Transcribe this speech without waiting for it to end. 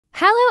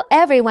Hello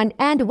everyone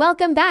and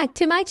welcome back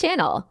to my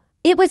channel.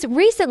 It was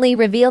recently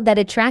revealed that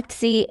ATTRAKT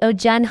CEO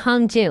Jun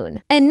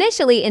Hong-jun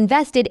initially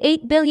invested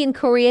 8 billion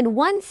Korean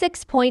won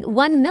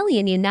 $6.1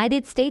 million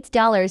United States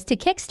dollars to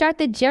kickstart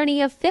the journey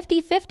of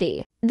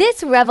 50-50.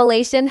 This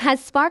revelation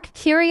has sparked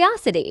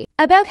curiosity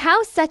about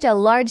how such a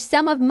large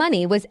sum of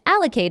money was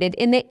allocated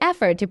in the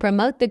effort to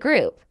promote the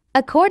group.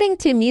 According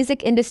to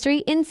music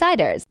industry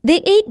insiders,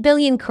 the 8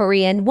 billion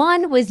Korean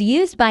won was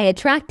used by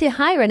ATTRAKT to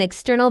hire an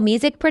external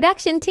music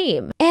production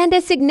team, and a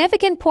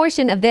significant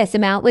portion of this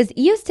amount was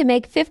used to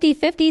make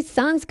 50-50's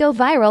songs go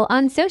viral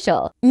on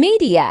social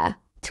media.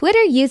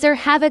 Twitter user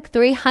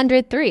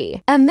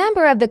Havoc303, a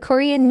member of the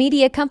Korean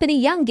media company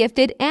Young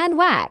Gifted and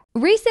WAC,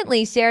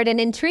 recently shared an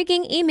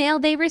intriguing email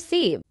they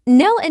received.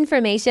 No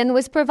information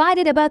was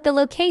provided about the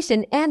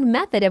location and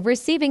method of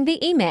receiving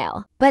the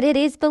email, but it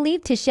is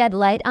believed to shed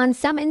light on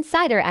some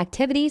insider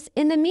activities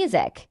in the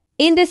music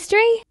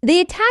industry. The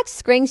attached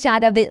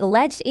screenshot of the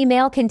alleged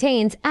email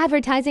contains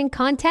advertising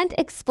content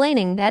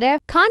explaining that if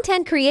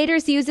content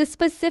creators use a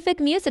specific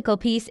musical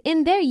piece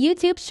in their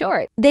YouTube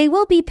short, they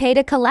will be paid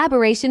a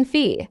collaboration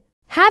fee.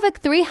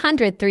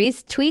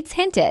 Havoc303's tweets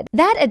hinted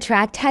that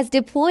ATTRAKT has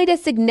deployed a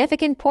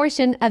significant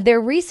portion of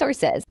their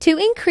resources to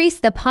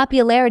increase the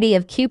popularity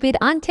of Cupid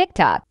on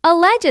TikTok,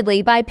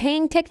 allegedly by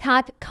paying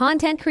TikTok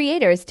content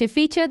creators to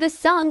feature the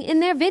song in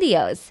their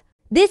videos.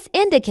 This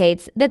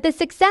indicates that the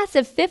success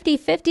of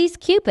 50-50's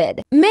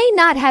Cupid may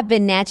not have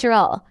been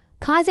natural,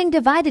 causing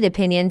divided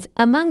opinions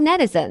among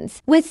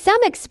netizens, with some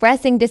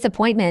expressing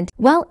disappointment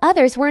while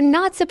others were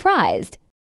not surprised.